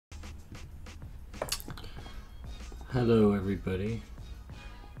Hello, everybody.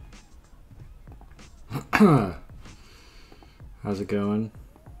 How's it going?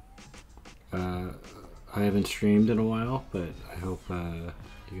 I haven't streamed in a while, but I hope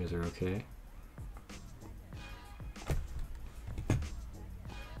you guys are okay.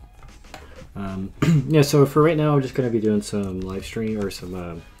 Yeah, so for right now, I'm just going to be doing some live stream or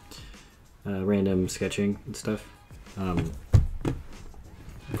some random sketching and stuff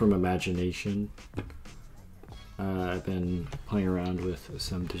from imagination. I've been playing around with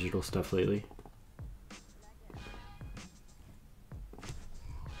some digital stuff lately.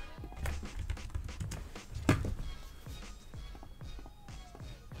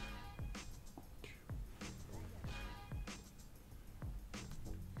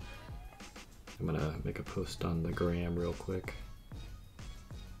 I'm gonna make a post on the gram real quick.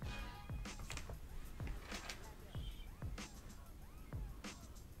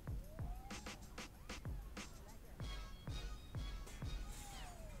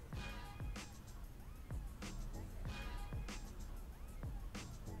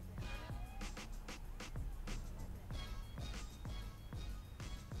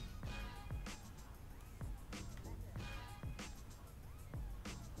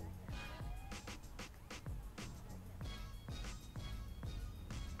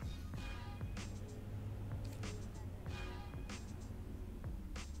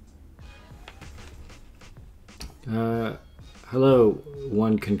 Hello,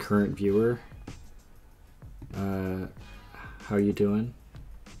 one concurrent viewer. How you doing?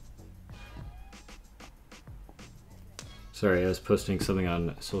 Sorry, I was posting something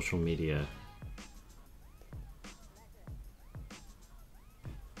on social media.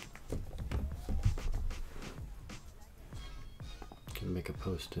 Can make a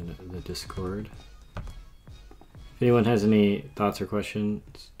post in the Discord. If anyone has any thoughts or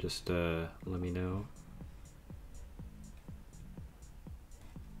questions, just let me know.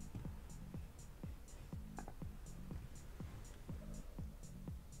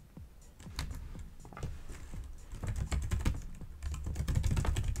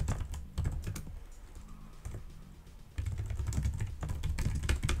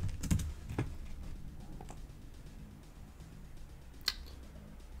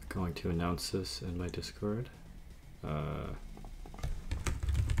 Going to announce this in my Discord.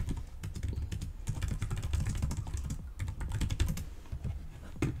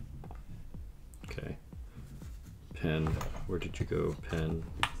 Okay. Pen, where did you go? Pen,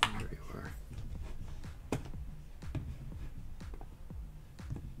 there you are.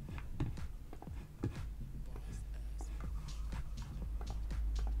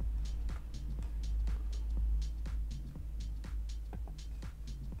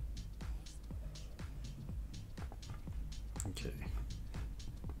 Okay.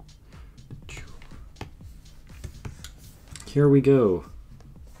 Here we go.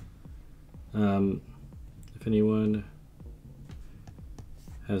 If anyone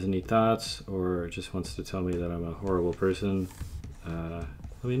has any thoughts or just wants to tell me that I'm a horrible person,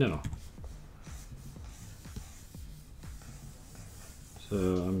 let me know. So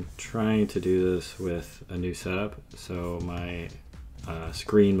I'm trying to do this with a new setup, so my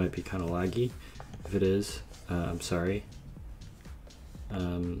screen might be kind of laggy. If it is, I'm sorry.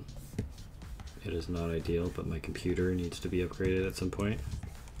 It is not ideal, but my computer needs to be upgraded at some point.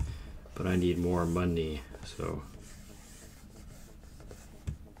 But I need more money, so.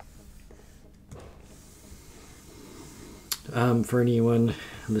 For anyone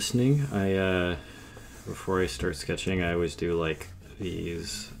listening, before I start sketching, I always do like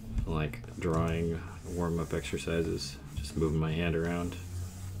these drawing warm-up exercises, just moving my hand around.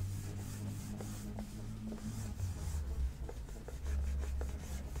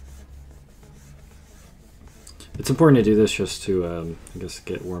 It's important to do this just to, I guess,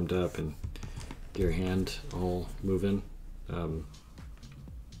 get warmed up and get your hand all moving.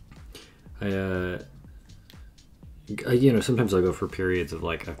 Sometimes I'll go for periods of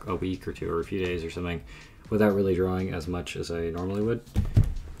like a week or two or a few days or something without really drawing as much as I normally would.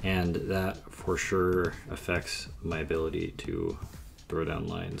 And that for sure affects my ability to throw down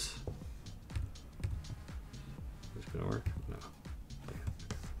lines. Is this gonna work? No.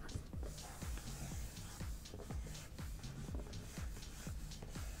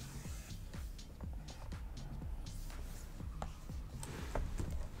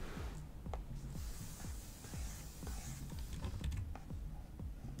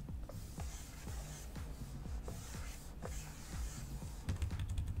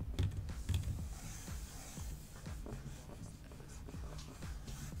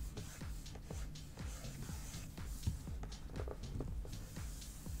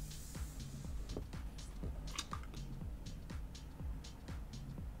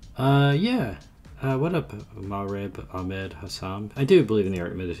 Yeah. What up, Mareb Ahmed Hassam? I do believe in the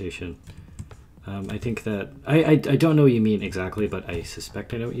art of meditation. I think that I don't know what you mean exactly, but I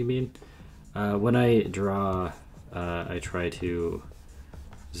suspect I know what you mean. When I draw, I try to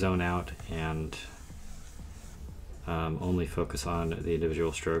zone out and only focus on the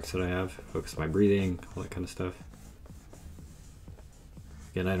individual strokes that I have. Focus on my breathing, all that kind of stuff.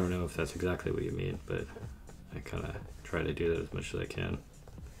 Again, I don't know if that's exactly what you mean, but I kind of try to do that as much as I can.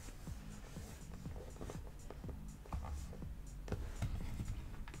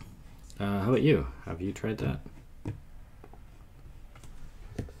 How about you? Have you tried that?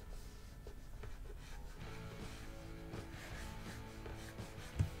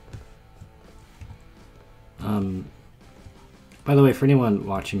 By the way, for anyone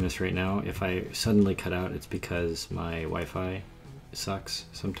watching this right now, if I suddenly cut out, it's because my Wi-Fi sucks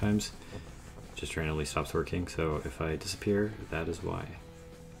sometimes. Just randomly stops working, so if I disappear, that is why.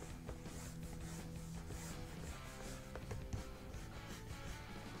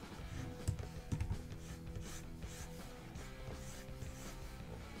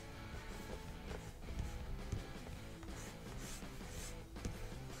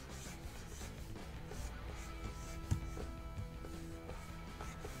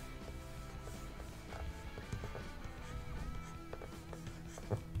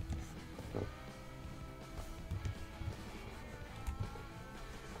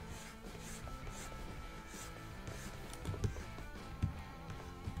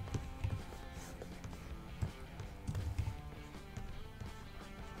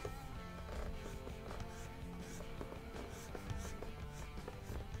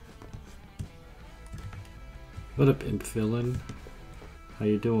 What up, Impfillin? How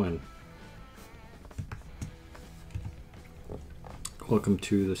you doing? Welcome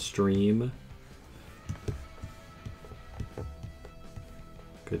to the stream.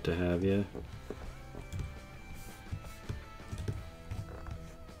 Good to have you.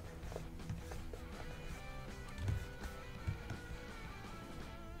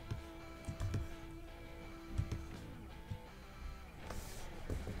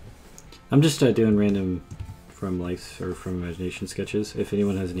 I'm just doing random from life or from imagination sketches. If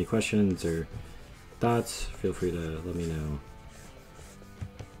anyone has any questions or thoughts, feel free to let me know.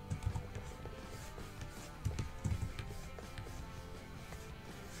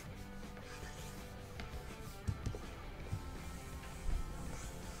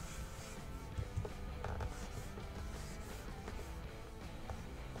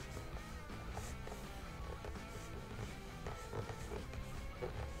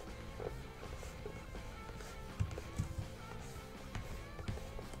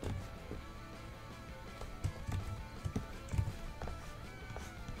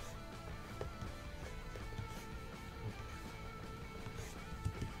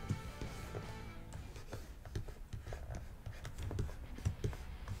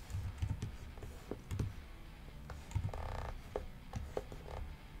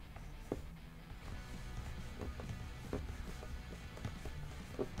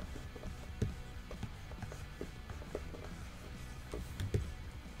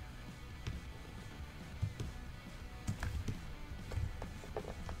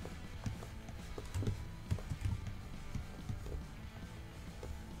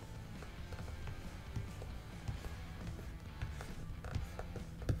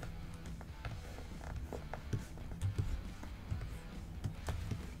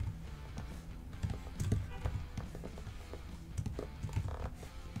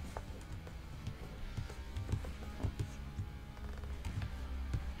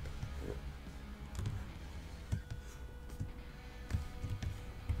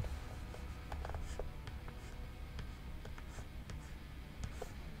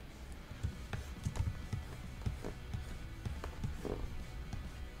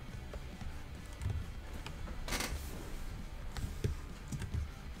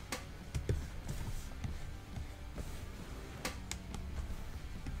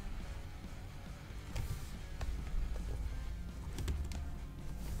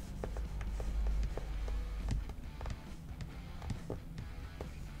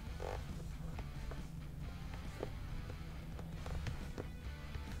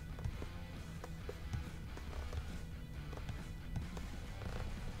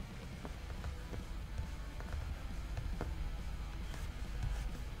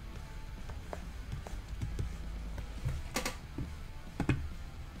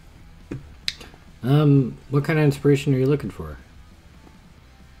 What kind of inspiration are you looking for?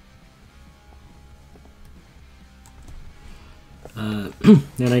 And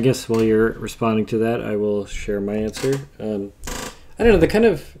I guess while you're responding to that, I will share my answer. I don't know, the kind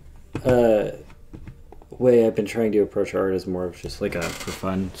of way I've been trying to approach art is more of just like a for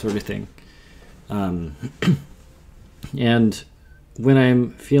fun sort of thing. Um, and when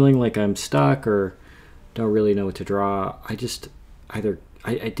I'm feeling like I'm stuck or don't really know what to draw, I just I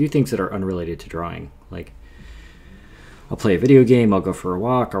do things that are unrelated to drawing. Like I'll play a video game, I'll go for a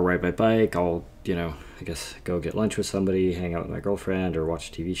walk, I'll ride my bike, I'll, I guess go get lunch with somebody, hang out with my girlfriend, or watch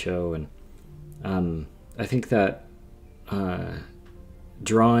a TV show. And I think that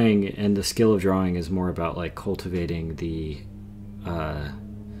drawing and the skill of drawing is more about like cultivating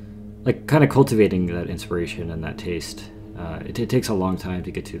cultivating that inspiration and that taste. It takes a long time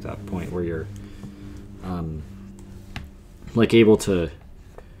to get to that point where you're like able to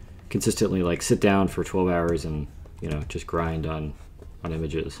consistently like sit down for 12 hours and just grind on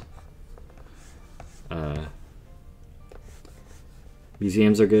images.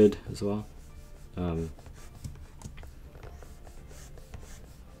 Museums are good as well.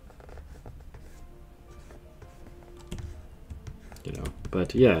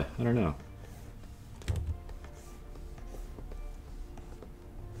 But yeah, I don't know.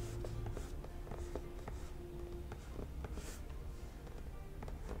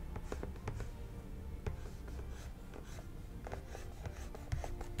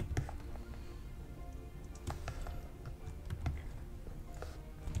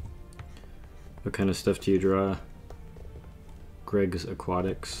 What kind of stuff do you draw? Greg's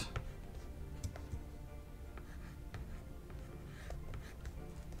Aquatics.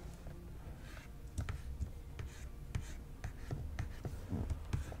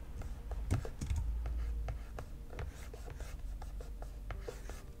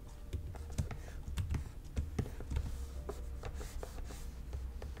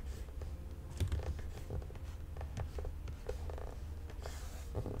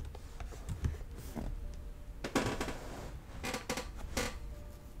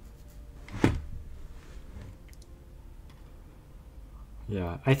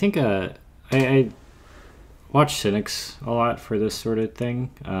 Yeah, I think I watch Cynics a lot for this sort of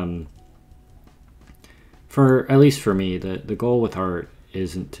thing. For at least for me, the goal with art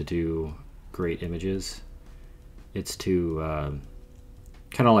isn't to do great images. It's to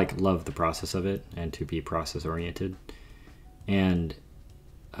kind of like love the process of it and to be process oriented. And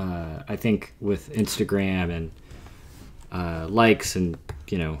I think with Instagram and likes and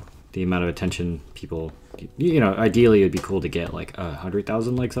the amount of attention people, ideally it'd be cool to get like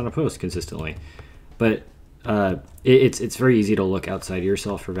 100,000 likes on a post consistently, but it's very easy to look outside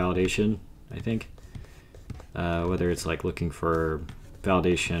yourself for validation. I think whether it's like looking for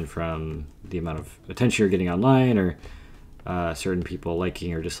validation from the amount of attention you're getting online or certain people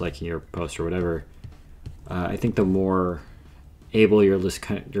liking or disliking your post or whatever. I think the more able you're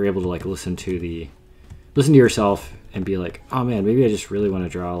able to like listen to yourself and be like, oh man, maybe I just really want to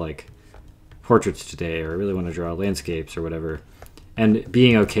draw like portraits today, or I really want to draw landscapes or whatever. And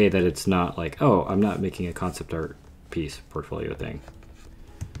being okay that it's not like, oh, I'm not making a concept art piece portfolio thing.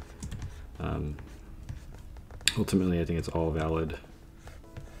 Ultimately, I think it's all valid.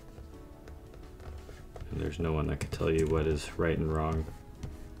 And there's no one that can tell you what is right and wrong.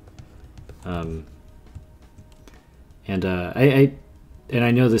 And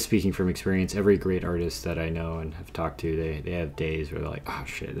I know this speaking from experience, every great artist that I know and have talked to, they have days where they're like, oh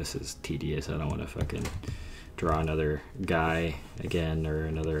shit, this is tedious. I don't want to fucking draw another guy again, or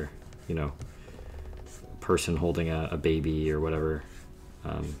another, person holding a baby or whatever.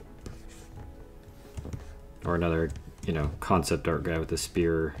 Or another, concept art guy with a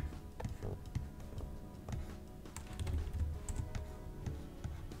spear.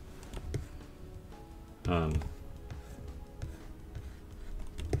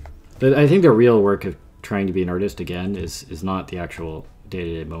 But I think the real work of trying to be an artist again is not the actual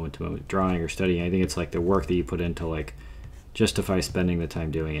day-to-day, moment-to-moment drawing or studying. I think it's like the work that you put into like justify spending the time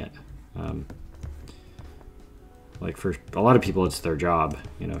doing it. Like for a lot of people, it's their job.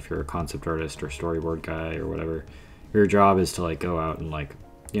 If you're a concept artist or storyboard guy or whatever, your job is to like go out and like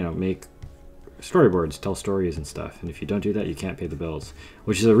make storyboards, tell stories and stuff. And if you don't do that, you can't pay the bills,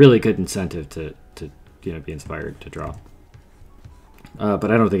 which is a really good incentive to be inspired to draw.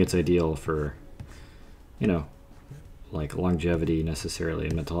 But I don't think it's ideal for, like longevity necessarily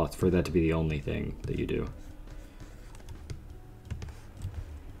and mental health for that to be the only thing that you do.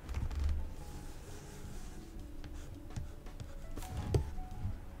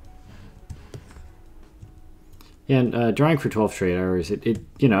 And drawing for 12 straight hours,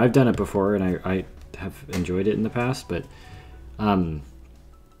 I've done it before and I have enjoyed it in the past, but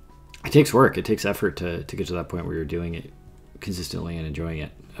it takes work. It takes effort to get to that point where you're doing it consistently and enjoying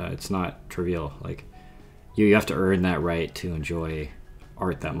it. It's not trivial. Like you have to earn that right to enjoy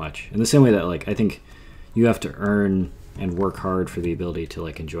art that much. In the same way that like I think you have to earn and work hard for the ability to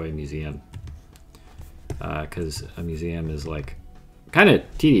like enjoy a museum, because a museum is like kind of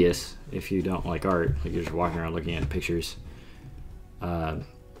tedious if you don't like art. Like you're just walking around looking at pictures.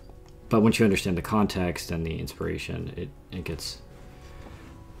 But once you understand the context and the inspiration, it gets,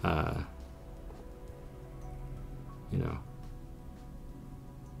 you know.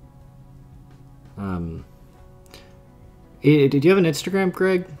 Did you have an Instagram,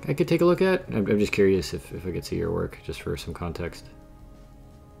 Greg, I could take a look at? I'm just curious if I could see your work, just for some context.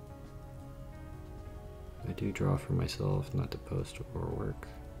 I do draw for myself, not to post or work.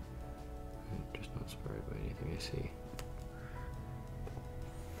 I'm just not inspired by anything I see.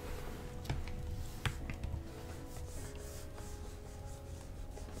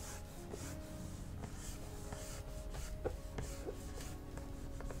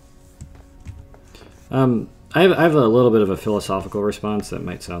 I have a little bit of a philosophical response that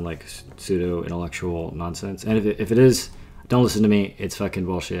might sound like pseudo-intellectual nonsense. And if it is, don't listen to me. It's fucking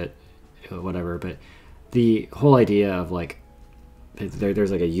bullshit, whatever. But the whole idea of like,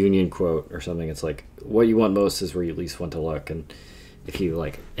 there's like a Union quote or something. It's like, what you want most is where you least want to look. And if you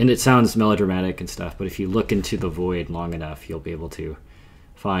like, and it sounds melodramatic and stuff, but if you look into the void long enough, you'll be able to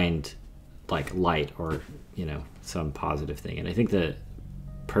find like light or, you know, some positive thing. And I think the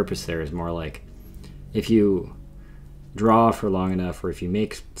purpose there is more like, if you draw for long enough, or if you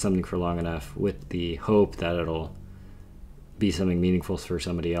make something for long enough with the hope that it'll be something meaningful for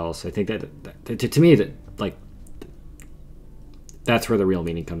somebody else, I think that to me, that like that's where the real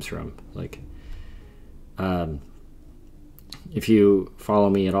meaning comes from. Like, if you follow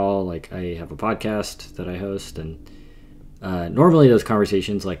me at all, like I have a podcast that I host, and normally those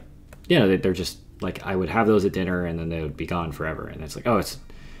conversations, like, you know, they're just like, I would have those at dinner and then they would be gone forever. And it's like, oh, it's,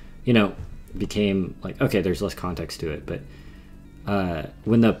 you know, became like, okay, there's less context to it. But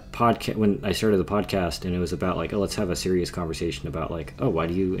when I started the podcast and it was about like, oh, let's have a serious conversation about like, oh, why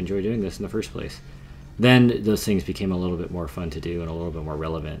do you enjoy doing this in the first place? Then those things became a little bit more fun to do and a little bit more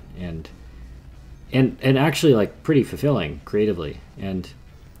relevant and actually like pretty fulfilling creatively. And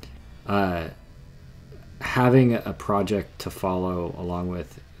having a project to follow along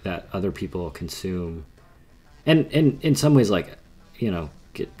with that other people consume, and in some ways, like, you know,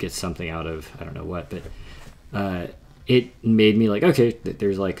 get something out of, I don't know what, but it made me like, okay,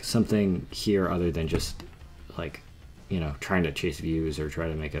 there's like something here other than just like, you know, trying to chase views or try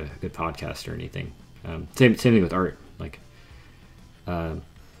to make a good podcast or anything. Same thing with art. Like,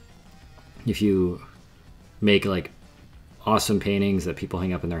 if you make like awesome paintings that people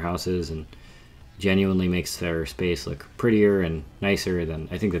hang up in their houses and genuinely makes their space look prettier and nicer, then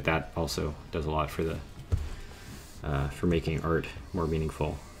I think that also does a lot for the for making art more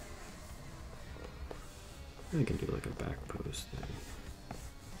meaningful. I can do like a back post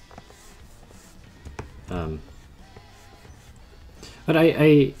thing. But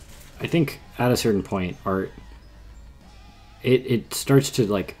I think at a certain point, art it starts to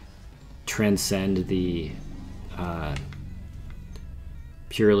like transcend the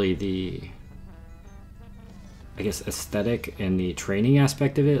purely the, I guess, aesthetic and the training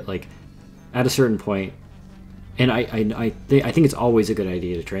aspect of it. Like at a certain point, and I think it's always a good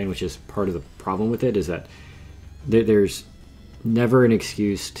idea to train, which is part of the problem with it, is that there's never an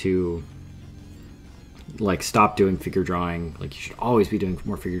excuse to like stop doing figure drawing. Like you should always be doing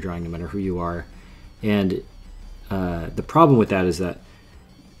more figure drawing no matter who you are. And the problem with that is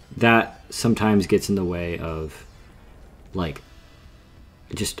that sometimes gets in the way of like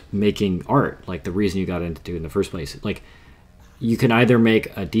just making art, like the reason you got into it in the first place. Like you can either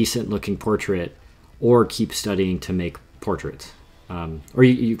make a decent looking portrait or keep studying to make portraits. Or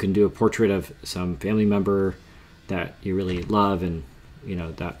you can do a portrait of some family member that you really love, and you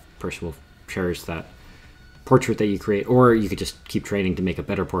know that person will cherish that portrait that you create, or you could just keep training to make a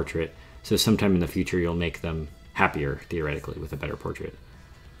better portrait, so sometime in the future you'll make them happier, theoretically, with a better portrait.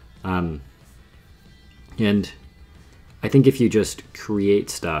 And I think if you just create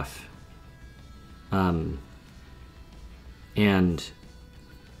stuff and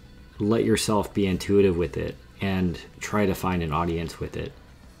let yourself be intuitive with it and try to find an audience with it,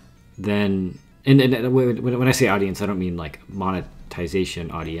 then, and when I say audience, I don't mean like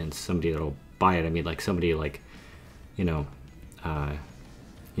monetization audience, somebody that'll buy it. I mean like somebody like, you know,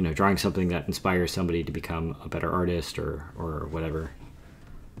 drawing something that inspires somebody to become a better artist or whatever.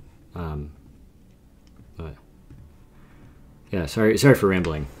 But yeah, sorry for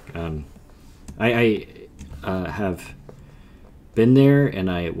rambling. I have been there,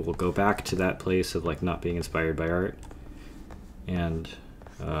 and I will go back to that place of like not being inspired by art, and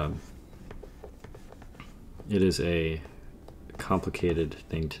it is a complicated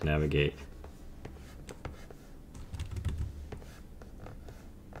thing to navigate.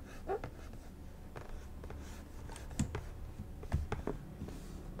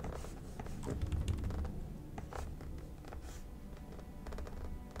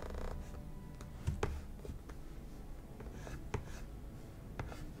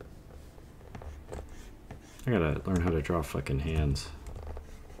 I gotta learn how to draw fucking hands.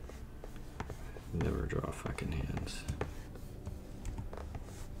 Never draw fucking hands.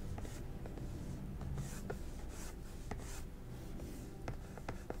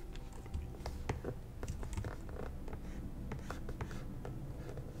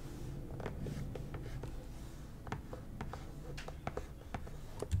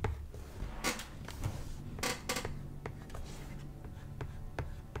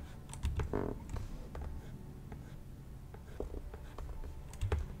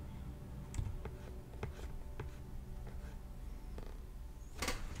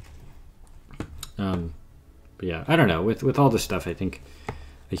 But yeah, I don't know. With all this stuff, I think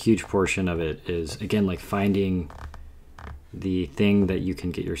a huge portion of it is, again, like finding the thing that you can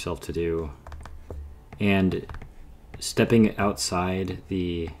get yourself to do and stepping outside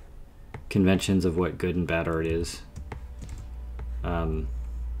the conventions of what good and bad art is.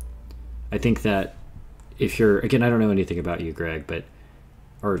 I think that if you're, again, I don't know anything about you, Greg, but,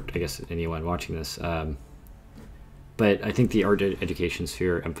 or I guess anyone watching this, but I think the art education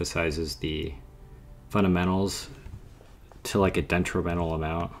sphere emphasizes the fundamentals to like a detrimental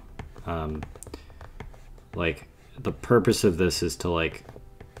amount. Like the purpose of this is to like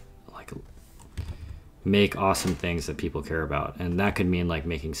make awesome things that people care about, and that could mean like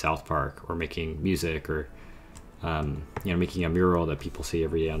making South Park or making music or making a mural that people see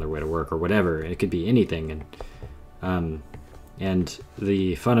every day on their way to work or whatever. It could be anything. And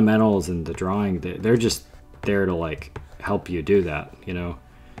the fundamentals and the drawing, they're just there to like help you do that, you know.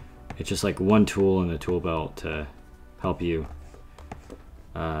 It's just like one tool in the tool belt to help you.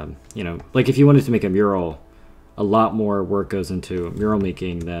 Like if you wanted to make a mural, a lot more work goes into mural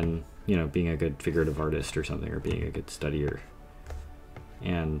making than, being a good figurative artist or something, or being a good studier.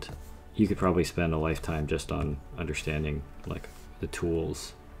 And you could probably spend a lifetime just on understanding like the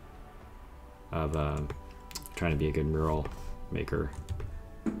tools of trying to be a good mural maker.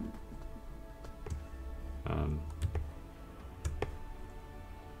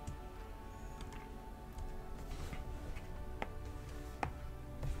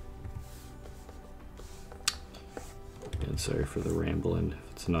 And sorry for the rambling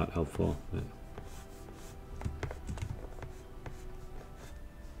if it's not helpful, but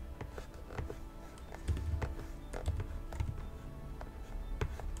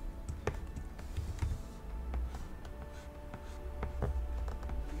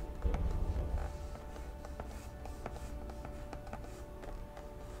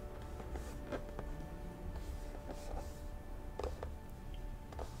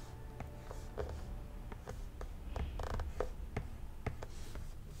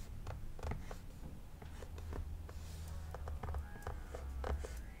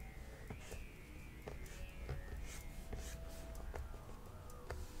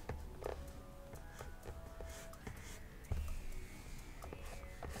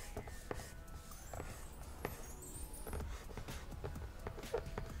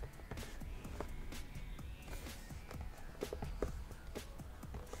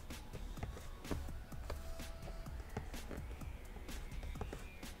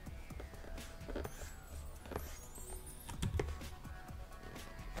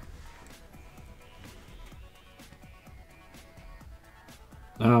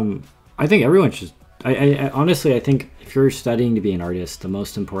I think everyone should. I honestly, I think if you're studying to be an artist, the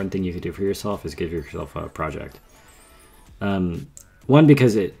most important thing you could do for yourself is give yourself a project. One,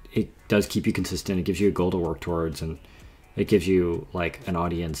 because it does keep you consistent. It gives you a goal to work towards, and it gives you like an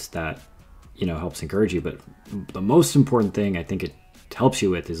audience that helps encourage you. But the most important thing I think it helps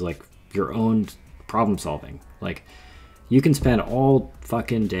you with is like your own problem solving. Like you can spend all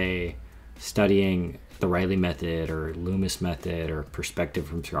fucking day studying the Riley method or Loomis method or perspective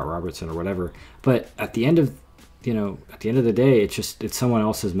from Scott Robertson or whatever, but at the end of the day, it's someone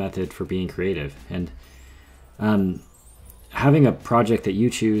else's method for being creative. And having a project that you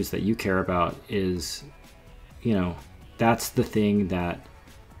choose, that you care about, is that's the thing that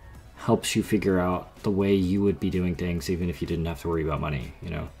helps you figure out the way you would be doing things even if you didn't have to worry about money.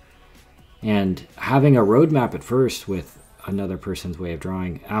 And having a roadmap at first with another person's way of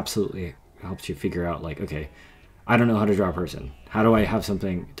drawing absolutely helps you figure out like, okay, I don't know how to draw a person. How do I have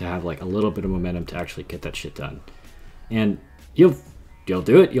something to have like a little bit of momentum to actually get that shit done? And you'll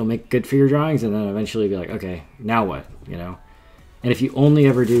do it. You'll make good figure drawings, and then eventually be like, okay, now what? And if you only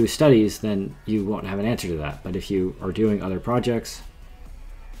ever do studies, then you won't have an answer to that. But if you are doing other projects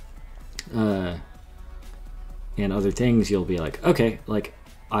and other things, you'll be like, okay, like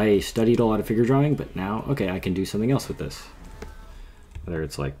I studied a lot of figure drawing, but now, okay, I can do something else with this. Whether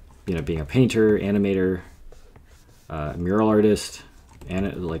it's like, you know, being a painter, animator, mural artist,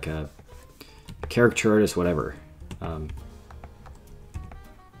 and like a caricature artist, whatever.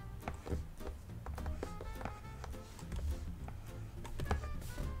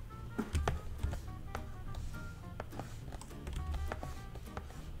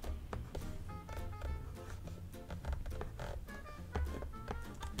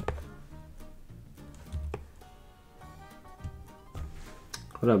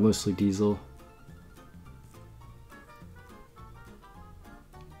 What up, Mostly Diesel?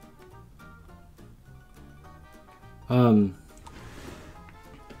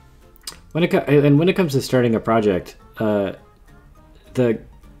 When it comes to starting a project, the,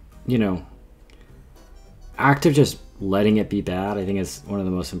 you know, act of just letting it be bad, I think is one of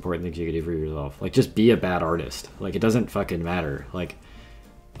the most important things you can do for yourself. Like, just be a bad artist. Like, it doesn't fucking matter. Like,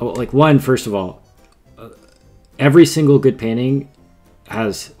 one, first of all, every single good painting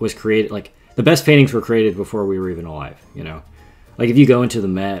was created, like, the best paintings were created before we were even alive, you know? Like, if you go into the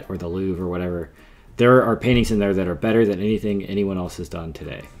Met or the Louvre or whatever, there are paintings in there that are better than anything anyone else has done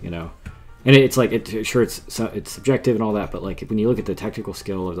today, you know? And it's like, it's subjective and all that, but like when you look at the technical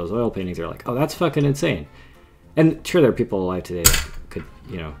skill of those oil paintings, they're like, oh, that's fucking insane. And sure, there are people alive today that could,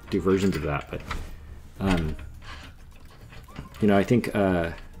 you know, do versions of that, but, you know, I think,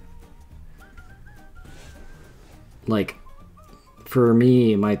 like, for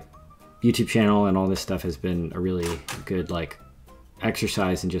me, my YouTube channel and all this stuff has been a really good, like,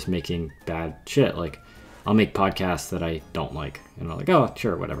 exercise in just making bad shit. Like, I'll make podcasts that I don't like, and I'm like, oh,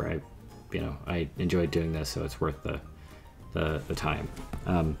 sure, whatever. I enjoyed doing this, so it's worth the time.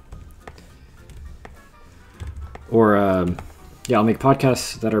 Yeah, I'll make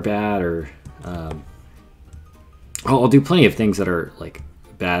podcasts that are bad, or I'll do plenty of things that are like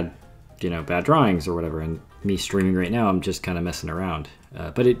bad, you know, bad drawings or whatever. And me streaming right now, I'm just kind of messing around.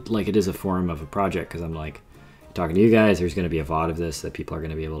 But it is a form of a project, because I'm like talking to you guys. There's going to be a VOD of this that people are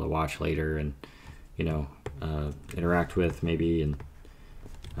going to be able to watch later and, you know, interact with maybe, and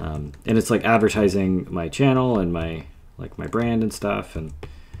it's like advertising my channel and my brand and stuff, and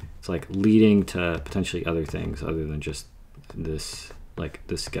it's like leading to potentially other things other than just this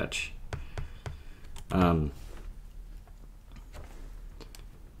sketch.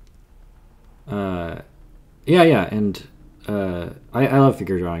 Yeah, and I love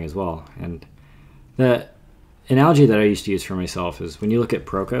figure drawing as well. And the analogy that I used to use for myself is, when you look at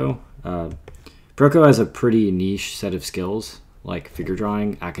Proko, Proko has a pretty niche set of skills, like figure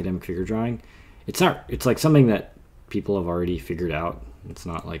drawing, academic figure drawing. It's like something that people have already figured out. It's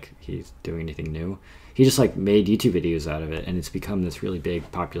not like he's doing anything new. He just like made YouTube videos out of it, and it's become this really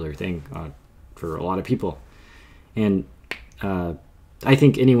big popular thing for a lot of people. And I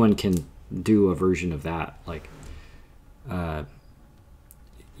think anyone can do a version of that. Like,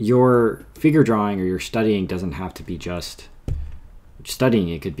 your figure drawing or your studying doesn't have to be just studying.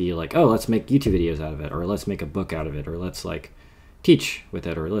 It could be like, oh, let's make YouTube videos out of it, or let's make a book out of it, or let's like teach with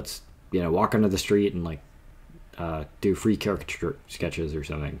it, or let's, you know, walk onto the street and like do free caricature sketches or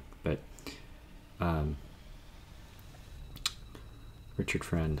something. But Richard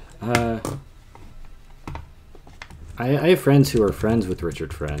Friend, I have friends who are friends with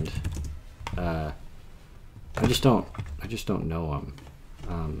Richard Friend. I just don't know him.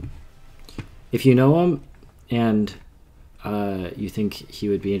 If you know him and you think he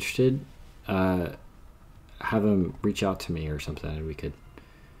would be interested, have him reach out to me or something, and we could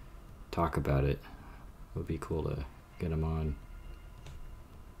talk about it. It would be cool to get him on.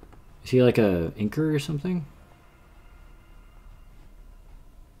 Is he like a inker or something?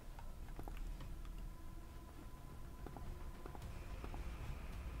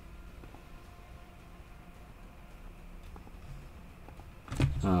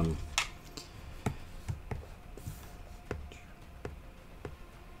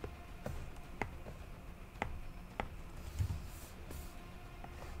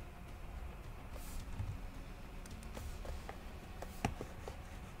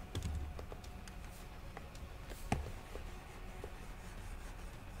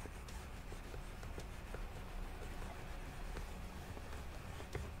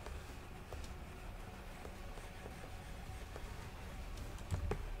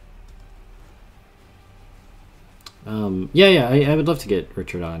 Yeah, I would love to get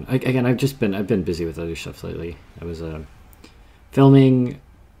Richard on. Again, I've been busy with other stuff lately. I was filming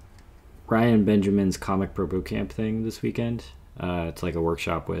Ryan Benjamin's Comic Pro Bootcamp thing this weekend, It's like a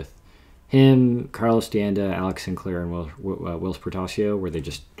workshop with him, Carlos D'Anda, Alex Sinclair, and Wills Portacio, where they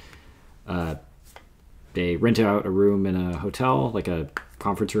just they rent out a room in a hotel, like a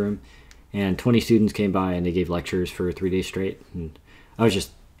conference room, and 20 students came by and they gave lectures for 3 days straight. And I was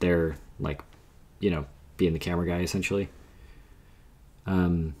just there, like, being the camera guy essentially.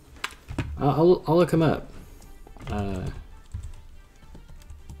 I'll look him up.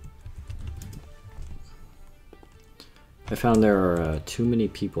 I found there are too many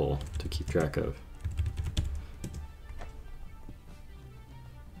people to keep track of.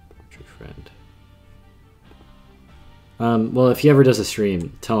 True friend. Well, if he ever does a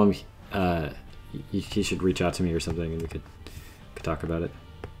stream, tell him he should reach out to me or something, and we could talk about it.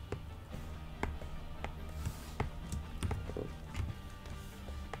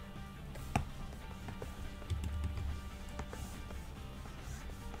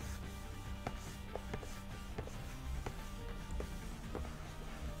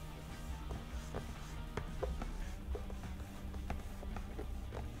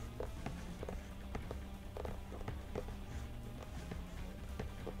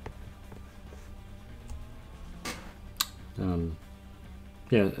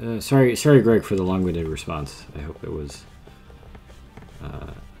 Yeah, sorry, Greg, for the long-winded response. I hope it was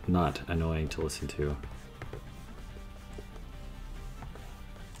not annoying to listen to.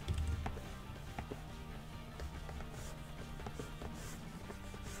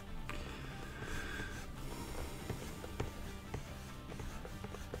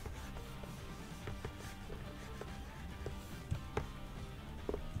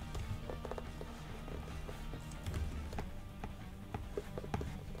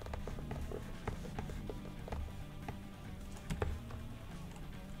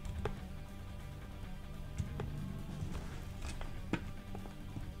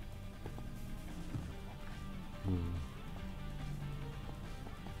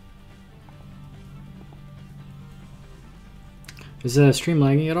 Is the stream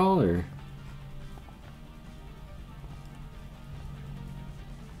lagging at all, or?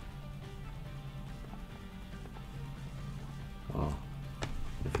 Oh,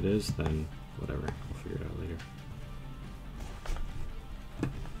 if it is, then whatever. We'll figure it out later.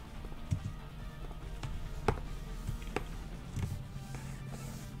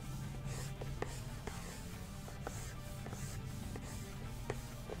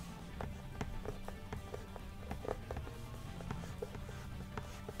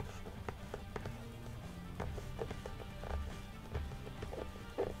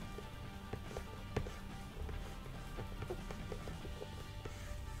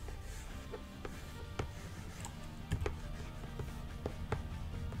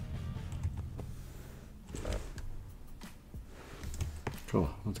 Cool,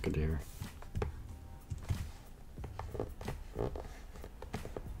 that's good to hear.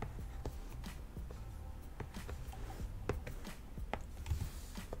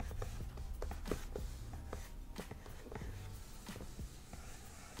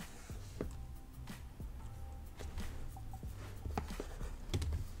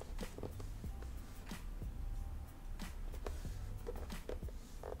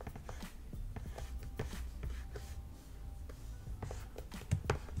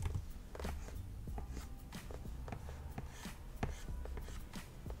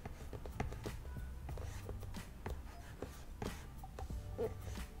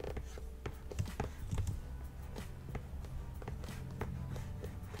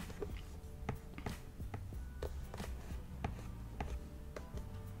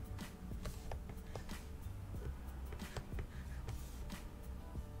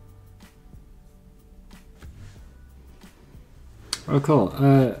 Oh, cool.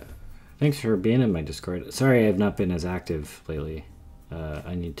 Thanks for being in my Discord. Sorry I've not been as active lately.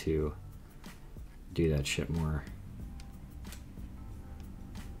 I need to do that shit more.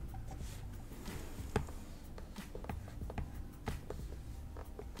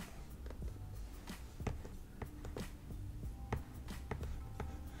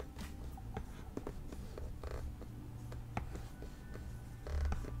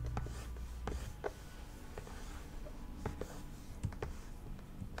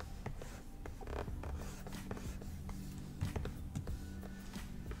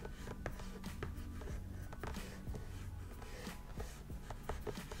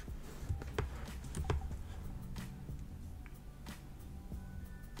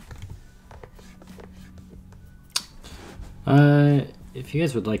 If you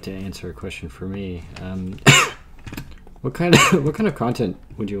guys would like to answer a question for me, what kind of content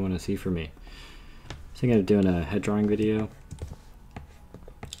would you want to see from me? I was thinking of doing a head drawing video.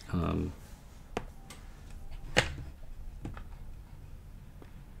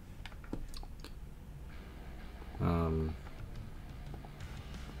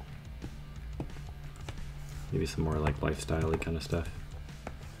 maybe some more like lifestyle-y kind of stuff.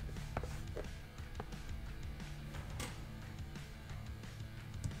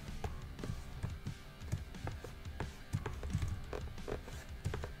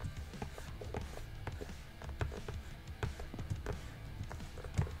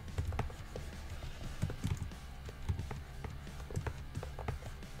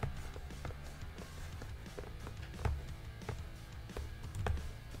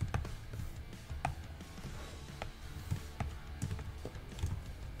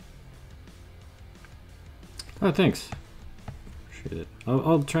 Oh, thanks. Appreciate it.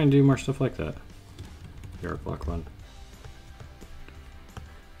 I'll try and do more stuff like that. The art block one.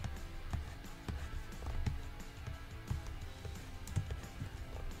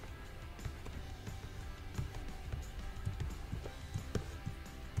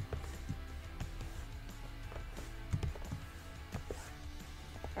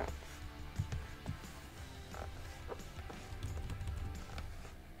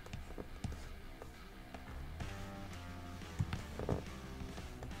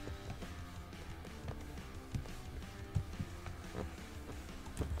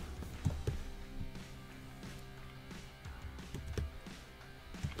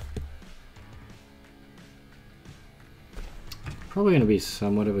 Probably going to be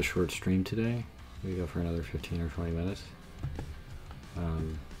somewhat of a short stream today. We go for another 15 or 20 minutes.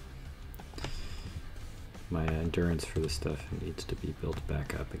 My endurance for this stuff needs to be built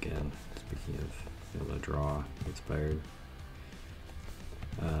back up again. Speaking of being able to draw inspired.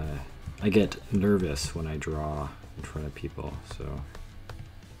 I get nervous when I draw in front of people, so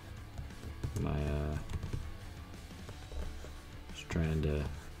my just trying to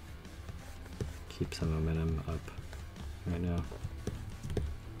keep some momentum up right now.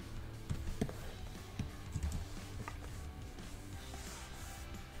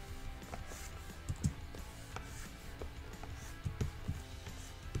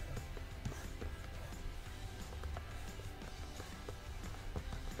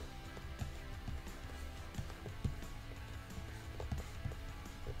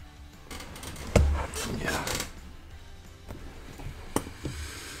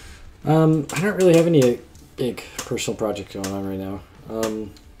 I don't really have any big personal project going on right now. I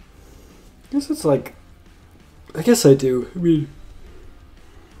guess it's like, I guess I do. I mean,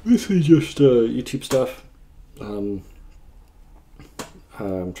 mostly just YouTube stuff. I'm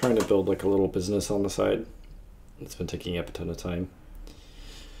trying to build like a little business on the side. It's been taking up a ton of time.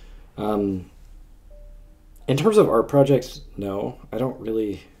 In terms of art projects, no, I don't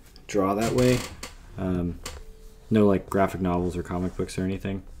really draw that way. No like graphic novels or comic books or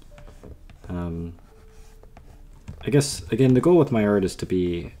anything. I guess, again, the goal with my art is to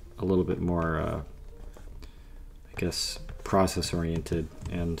be a little bit more, I guess, process-oriented,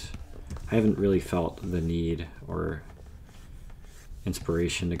 and I haven't really felt the need or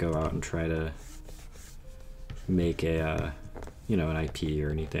inspiration to go out and try to make a, you know, an IP or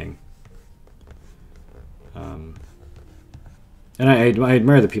anything. And I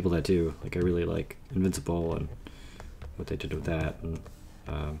admire the people that do. Like, I really like Invincible and what they did with that, and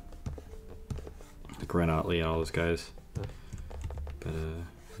like Ren Otley and all those guys. But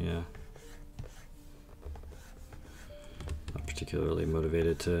yeah, not particularly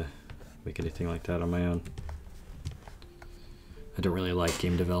motivated to make anything like that on my own. I don't really like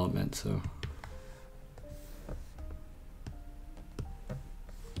game development, so.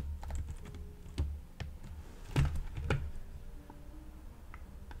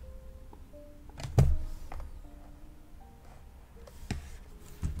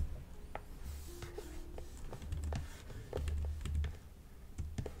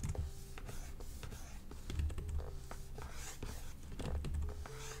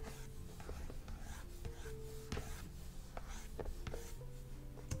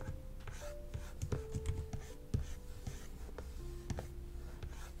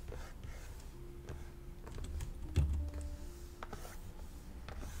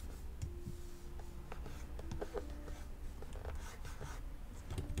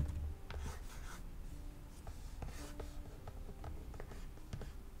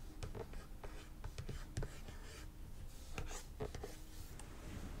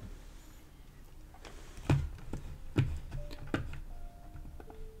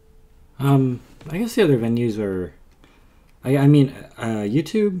 I guess the other venues are, I mean,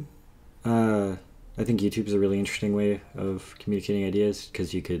 YouTube. I think YouTube is a really interesting way of communicating ideas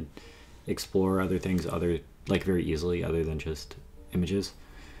because you could explore other things like very easily other than just images.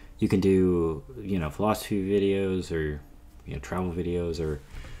 You can do, you know, philosophy videos or, you know, travel videos or,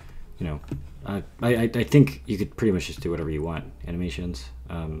 you know, I think you could pretty much just do whatever you want. Animations.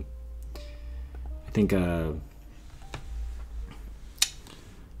 I think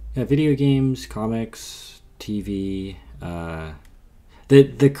Yeah, video games, comics, TV.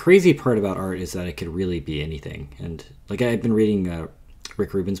 The crazy part about art is that it could really be anything. And like I've been reading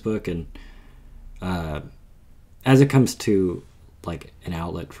Rick Rubin's book, and as it comes to like an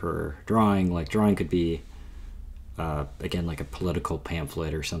outlet for drawing, like drawing could be again like a political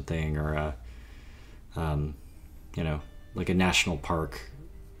pamphlet or something, or a you know, like a national park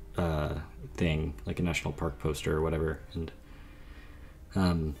thing, like a national park poster or whatever. And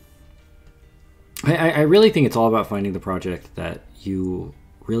I really think it's all about finding the project that you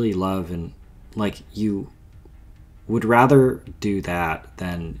really love, and like you would rather do that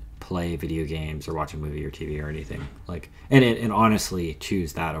than play video games or watch a movie or TV or anything. Like, and honestly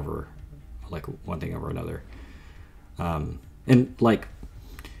choose that over like one thing over another. And like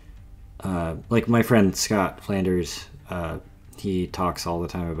my friend Scott Flanders, he talks all the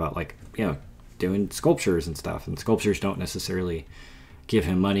time about like, you know, doing sculptures and stuff, and sculptures don't necessarily give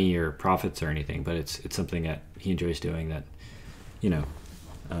him money or profits or anything, but it's something that he enjoys doing that, you know,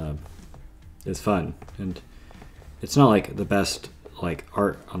 is fun. And it's not like the best like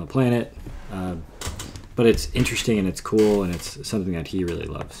art on the planet, but it's interesting and it's cool, and it's something that he really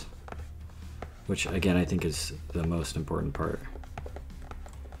loves, which again I think is the most important part.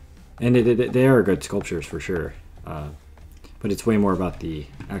 And they are good sculptures for sure, but it's way more about the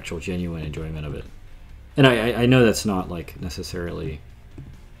actual genuine enjoyment of it. And I know that's not like necessarily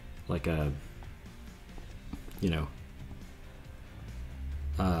like a, you know,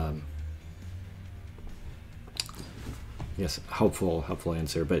 yes, helpful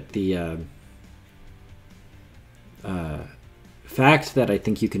answer, but the fact that I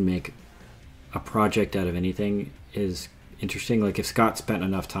think you can make a project out of anything is interesting. Like if Scott spent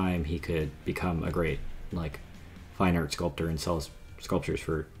enough time, he could become a great like fine art sculptor and sell sculptures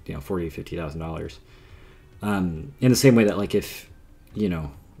for, you know, $40,000-$50,000. In the same way that like if, you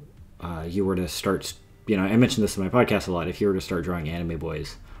know, you were to start, you know, I mentioned this in my podcast a lot, if you were to start drawing anime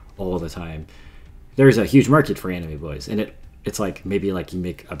boys all the time, there's a huge market for anime boys, and it's like maybe like you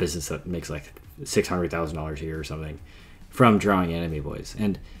make a business that makes like $600,000 a year or something from drawing anime boys.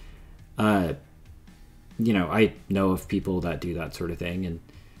 And you know, I know of people that do that sort of thing, and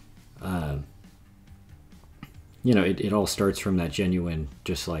you know, it all starts from that genuine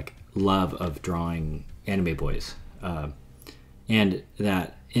just like love of drawing anime boys, and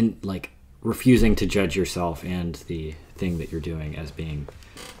that in like refusing to judge yourself and the thing that you're doing as being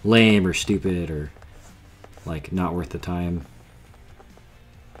lame or stupid or like not worth the time.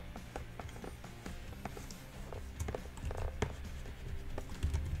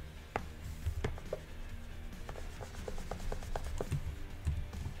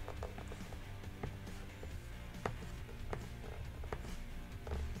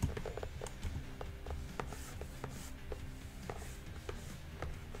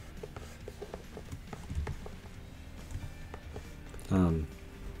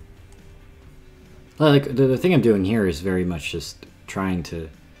 Like the thing I'm doing here is very much just trying to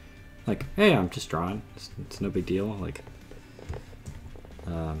like, hey, I'm just drawing, it's no big deal. Like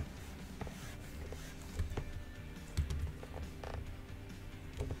there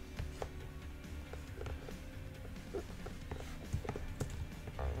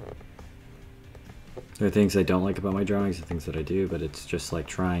are things I don't like about my drawings and things that I do, but it's just like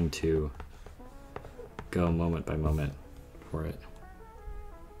trying to go moment by moment for it.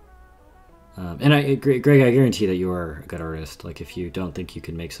 And Greg, I guarantee that you are a good artist. Like if you don't think you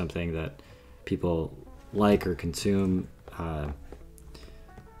can make something that people like or consume, I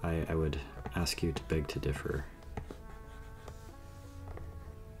would ask you to beg to differ.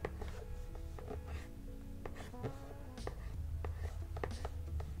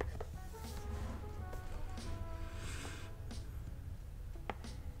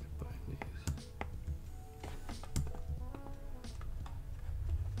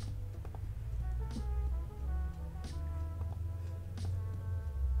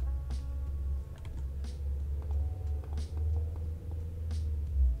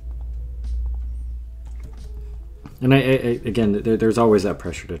 And I again, there's always that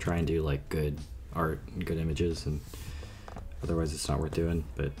pressure to try and do like good art and good images, and otherwise it's not worth doing.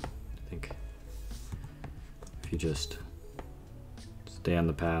 But I think if you just stay on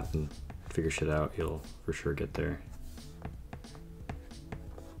the path and figure shit out, you'll for sure get there.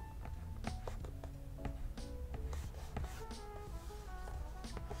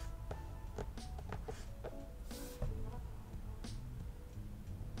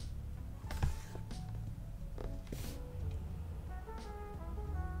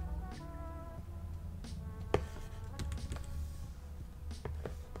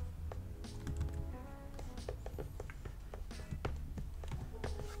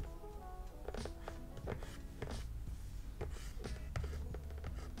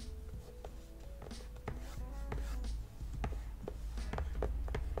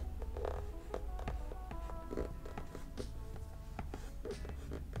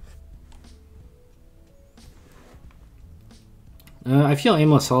 I feel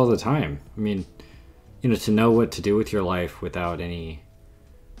aimless all the time. I mean, to know what to do with your life without any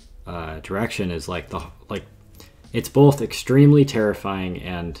direction is like it's both extremely terrifying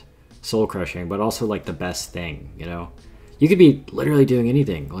and soul crushing, but also like the best thing. You could be literally doing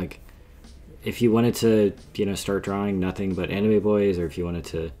anything. Like if you wanted to, start drawing nothing but anime boys, or if you wanted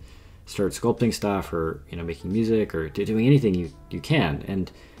to start sculpting stuff, or making music, or doing anything, you can.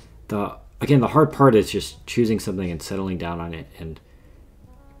 And the hard part is just choosing something and settling down on it, and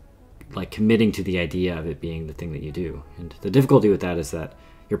like committing to the idea of it being the thing that you do. And the difficulty with that is that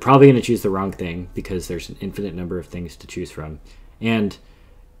you're probably going to choose the wrong thing, because there's an infinite number of things to choose from, and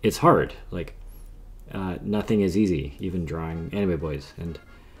it's hard. Like nothing is easy, even drawing anime boys, and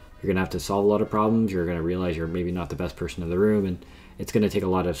you're gonna have to solve a lot of problems. You're gonna realize you're maybe not the best person in the room, and it's gonna take a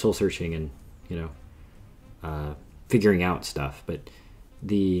lot of soul searching and figuring out stuff. But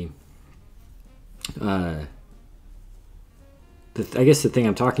I guess the thing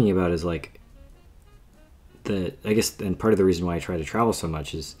I'm talking about is like and part of the reason why I try to travel so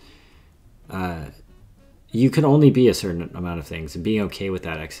much is you can only be a certain amount of things, and being okay with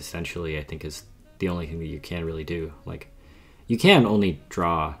that existentially, I think, is the only thing that you can really do. Like you can only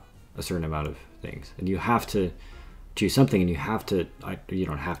draw a certain amount of things, and you have to choose something, and you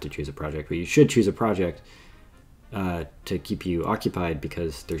don't have to choose a project, but you should choose a project to keep you occupied,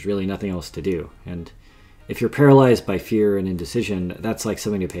 because there's really nothing else to do. And if you're paralyzed by fear and indecision, that's like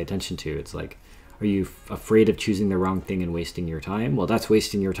something to pay attention to. It's like, are you afraid of choosing the wrong thing and wasting your time? Well, that's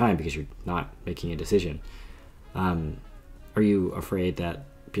wasting your time, because you're not making a decision. Are you afraid that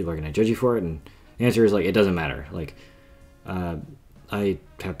people are going to judge you for it? And the answer is like, it doesn't matter. Like I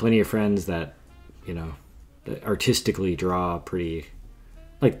have plenty of friends that that artistically draw pretty,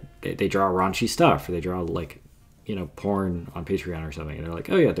 like they draw raunchy stuff, or they draw like porn on Patreon or something, and they're like,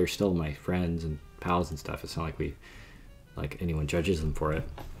 oh yeah, they're still my friends and pals and stuff. It's not like anyone judges them for it.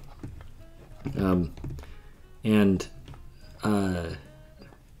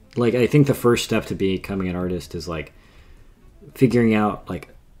 Like I think the first step to becoming an artist is like figuring out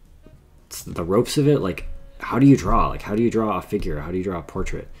like the ropes of it. Like how do you draw? Like how do you draw a figure? How do you draw a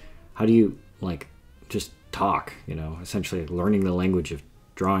portrait? How do you like just talk? Essentially learning the language of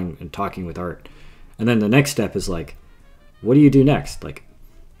drawing and talking with art. And then the next step is like, what do you do next? Like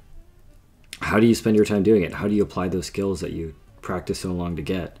how do you spend your time doing it? How do you apply those skills that you practice so long to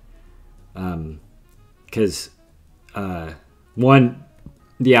get? Because the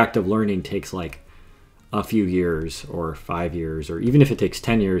act of learning takes like a few years or 5 years, or even if it takes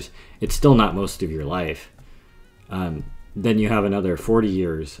 10 years, it's still not most of your life. Then you have another 40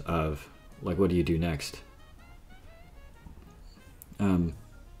 years of like, what do you do next?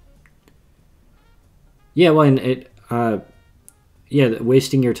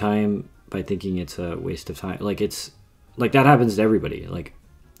 Wasting your time by thinking it's a waste of time, like it's like that happens to everybody. Like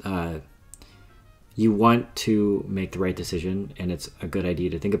you want to make the right decision, and it's a good idea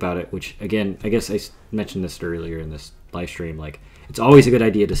to think about it, which again, I guess I mentioned this earlier in this live stream. Like it's always a good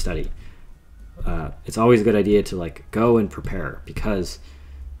idea to study. It's always a good idea to like go and prepare, because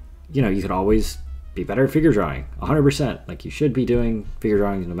you could always be better at figure drawing 100%. Like you should be doing figure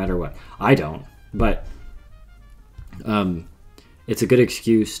drawings no matter what. I don't, but it's a good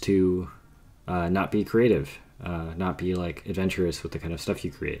excuse to not be creative, not be like adventurous with the kind of stuff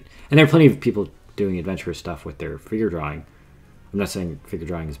you create. And there are plenty of people doing adventurous stuff with their figure drawing. I'm not saying figure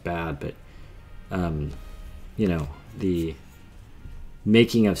drawing is bad, but the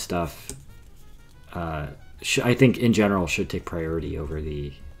making of stuff, I think in general should take priority over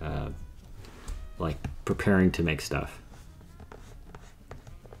the like preparing to make stuff.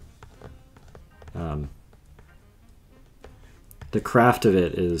 The craft of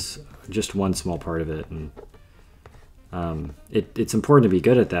it is just one small part of it, and it's important to be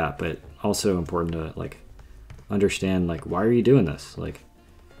good at that, but also important to like understand like, why are you doing this? Like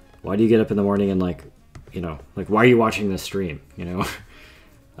why do you get up in the morning and like why are you watching this stream?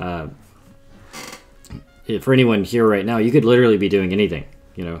 For anyone here right now, you could literally be doing anything.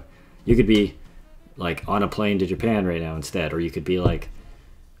 You could be like on a plane to Japan right now instead, or you could be like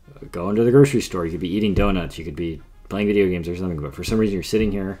going to the grocery store, you could be eating donuts, you could be playing video games or something, but for some reason you're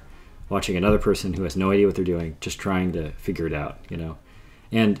sitting here watching another person who has no idea what they're doing, just trying to figure it out.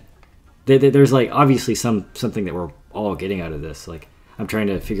 And there's like obviously something that we're all getting out of this. Like I'm trying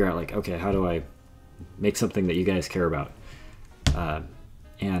to figure out like, okay, how do I make something that you guys care about?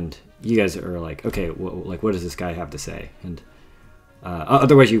 And you guys are like, okay, well, like what does this guy have to say? And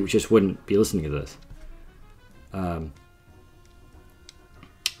otherwise you just wouldn't be listening to this.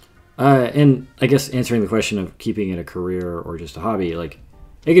 And I guess answering the question of keeping it a career or just a hobby, like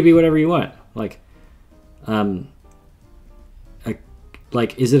it could be whatever you want. Like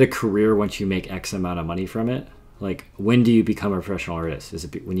like, is it a career once you make X amount of money from it? Like, when do you become a professional artist? Is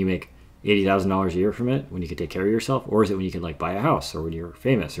it when you make $80,000 a year from it, when you can take care of yourself, or is it when you can like buy a house, or when you're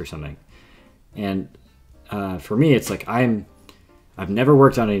famous or something? And for me, it's like I've never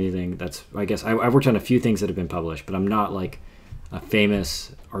worked on anything that's, I guess I've worked on a few things that have been published, but I'm not like a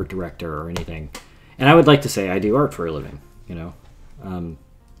famous art director or anything. And I would like to say I do art for a living, you know.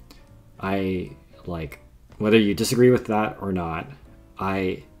 I like, whether you disagree with that or not,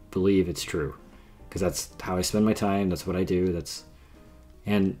 I believe it's true, because that's how I spend my time. That's what I do.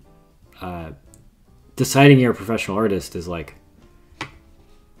 And deciding you're a professional artist is like,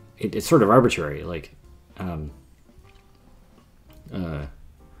 it's sort of arbitrary. Like,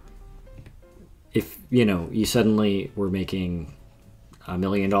 if you know you suddenly were making $1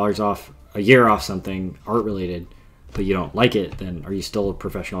 million off a year off something art related, but you don't like it, then are you still a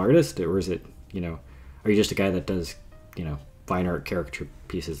professional artist, or is it, you know, are you just a guy that does, you know, fine art caricature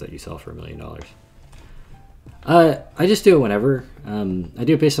pieces that you sell for $1 million? I just do it whenever. I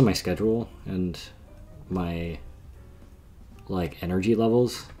do it based on my schedule and my like energy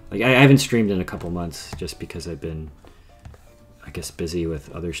levels. Like I haven't streamed in a couple months just because I've been, I guess, busy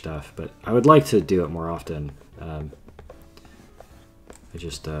with other stuff, but I would like to do it more often. I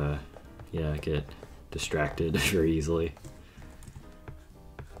just yeah, get distracted very easily.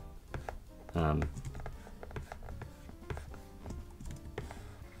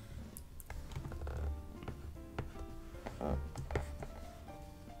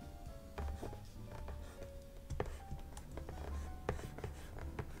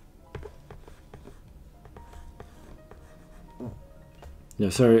 No,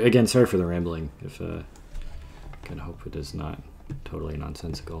 sorry for the rambling. If kind of hope it is not totally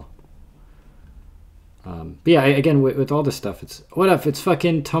nonsensical. But yeah, again, with all this stuff, it's what up? It's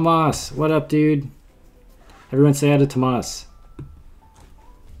fucking Tomas. What up, dude? Everyone say hi to Tomas.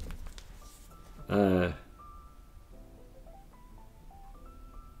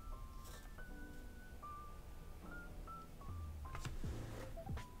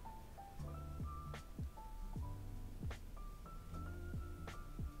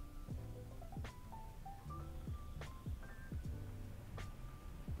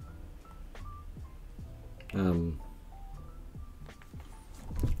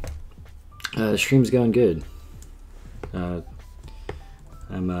 The stream's going good. I'm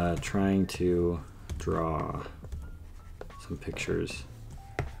trying to draw some pictures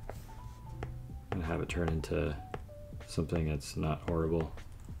and have it turn into something that's not horrible.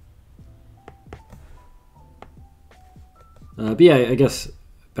 But yeah, I guess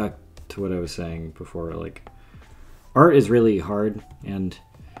back to what I was saying before, like, art is really hard, and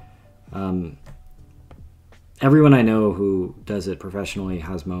everyone I know who does it professionally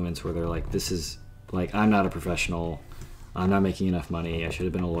has moments where they're like, this is, like, I'm not a professional, I'm not making enough money, I should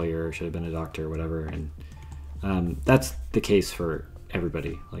have been a lawyer, should have been a doctor, whatever. And that's the case for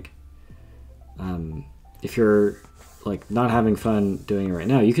everybody. Like, if you're, like, not having fun doing it right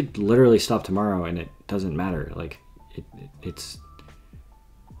now, you could literally stop tomorrow and it doesn't matter. Like, it's,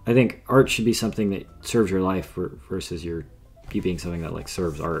 I think art should be something that serves your life versus you being something that, like,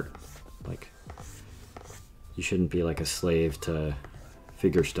 serves art. Like, you shouldn't be like a slave to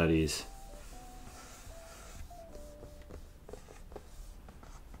figure studies.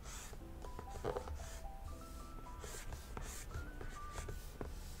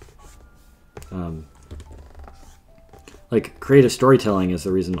 Like, creative storytelling is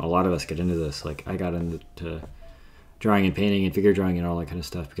the reason a lot of us get into this. Like, I got into drawing and painting and figure drawing and all that kind of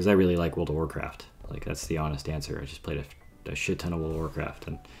stuff because I really like World of Warcraft. Like, that's the honest answer. I just played a shit ton of World of Warcraft,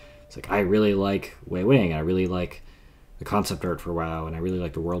 and it's like, I really like Wei Wing, and I really like the concept art for WoW, and I really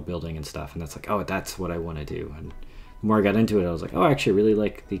like the world building and stuff, and that's like, oh, that's what I want to do. And the more I got into it, I was like, oh, I actually really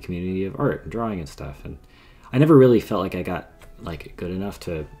like the community of art and drawing and stuff. And I never really felt like I got, like, good enough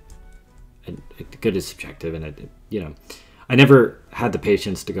to, and good is subjective, and it, you know, I never had the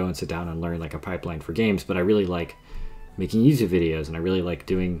patience to go and sit down and learn like a pipeline for games, but I really like making YouTube videos, and I really like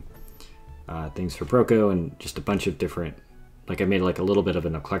doing things for Broco and just a bunch of different, like, I made like a little bit of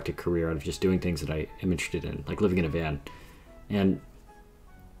an eclectic career out of just doing things that I am interested in, like living in a van. And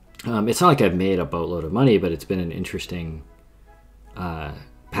it's not like I've made a boatload of money, but it's been an interesting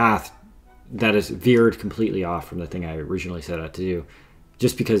path that has veered completely off from the thing I originally set out to do,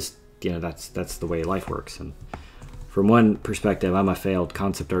 just because, you know, that's the way life works. And from one perspective, I'm a failed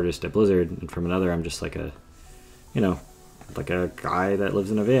concept artist at Blizzard, and from another, I'm just like a, you know, like a guy that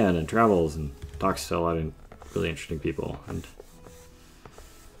lives in a van and travels and talks to a lot of really interesting people. And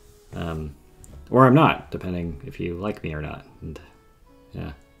or I'm not, depending if you like me or not. And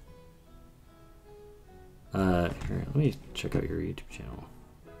yeah. Here, let me check out your YouTube channel,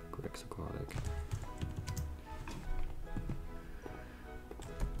 Grex Aquatic.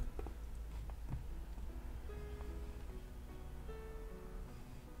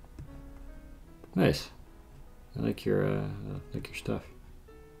 Nice. I like your stuff.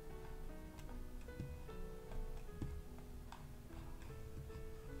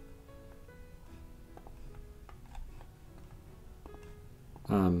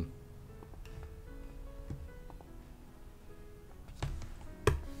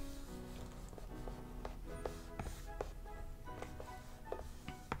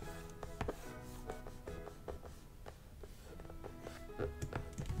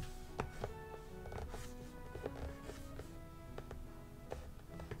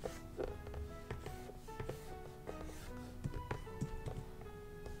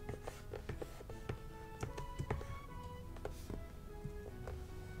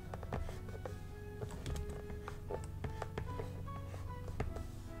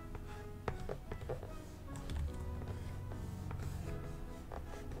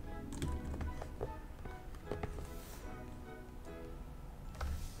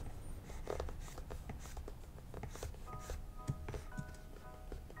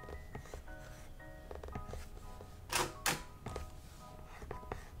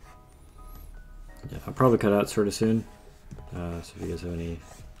 Yeah, I'll probably cut out sort of soon. So if you guys have any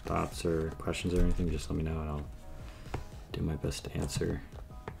thoughts or questions or anything, just let me know and I'll do my best to answer.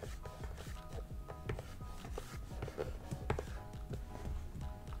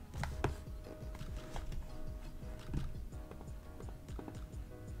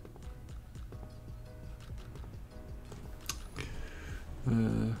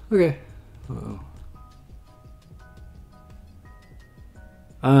 Okay. Uh-oh.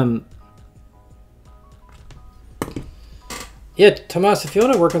 Yeah, Tomas, if you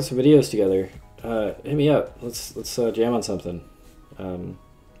want to work on some videos together, hit me up. Let's jam on something.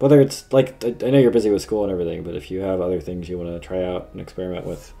 Whether it's like, I know you're busy with school and everything, but if you have other things you want to try out and experiment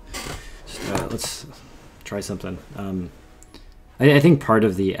with, just, let's try something. I think part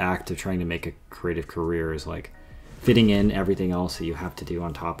of the act of trying to make a creative career is like fitting in everything else that you have to do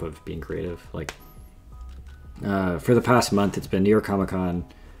on top of being creative. Like for the past month, it's been New York Comic Con,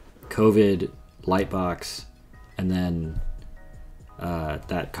 COVID, Lightbox, and then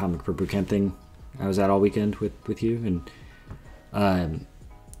that comic for bootcamp thing I was at all weekend with you, and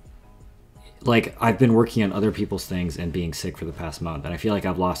like I've been working on other people's things and being sick for the past month, and I feel like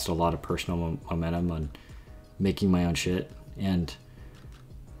I've lost a lot of personal momentum on making my own shit, and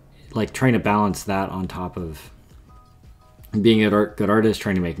like trying to balance that on top of being a good artist,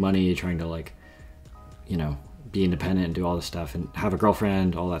 trying to make money, trying to like, you know, be independent and do all this stuff and have a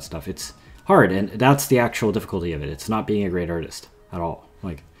girlfriend, all that stuff. It's hard, and that's the actual difficulty of it. It's not being a great artist at all.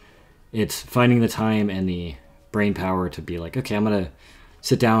 Like, it's finding the time and the brain power to be like, okay, I'm gonna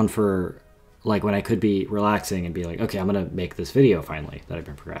sit down for like when I could be relaxing and be like, okay, I'm gonna make this video finally that I've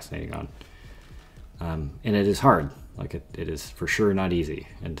been procrastinating on. And it is hard. Like it is for sure not easy.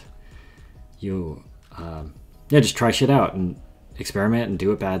 And you, yeah, just try shit out and experiment and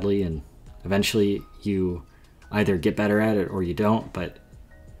do it badly, and eventually you either get better at it or you don't. But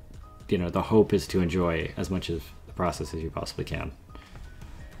you know, the hope is to enjoy as much of the process as you possibly can.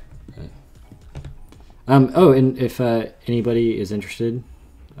 Oh, and if anybody is interested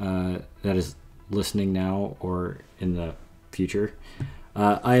that is listening now or in the future,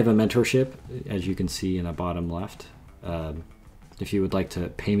 I have a mentorship, as you can see in the bottom left. If you would like to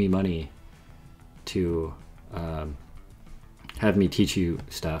pay me money to have me teach you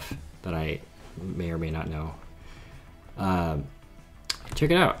stuff that I may or may not know,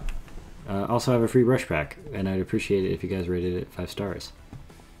 check it out. Also have a free brush pack, and I'd appreciate it if you guys rated it 5 stars.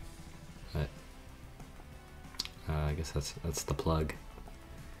 But I guess that's the plug.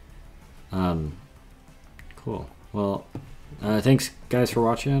 Cool. Well, thanks guys for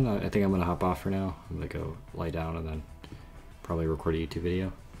watching. I think I'm gonna hop off for now. I'm gonna go lie down and then probably record a YouTube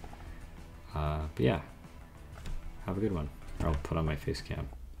video. But yeah, have a good one. Or I'll put on my face cam.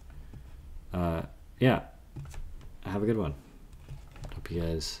 Yeah, have a good one. Hope you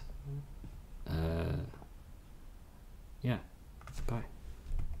guys, yeah, bye.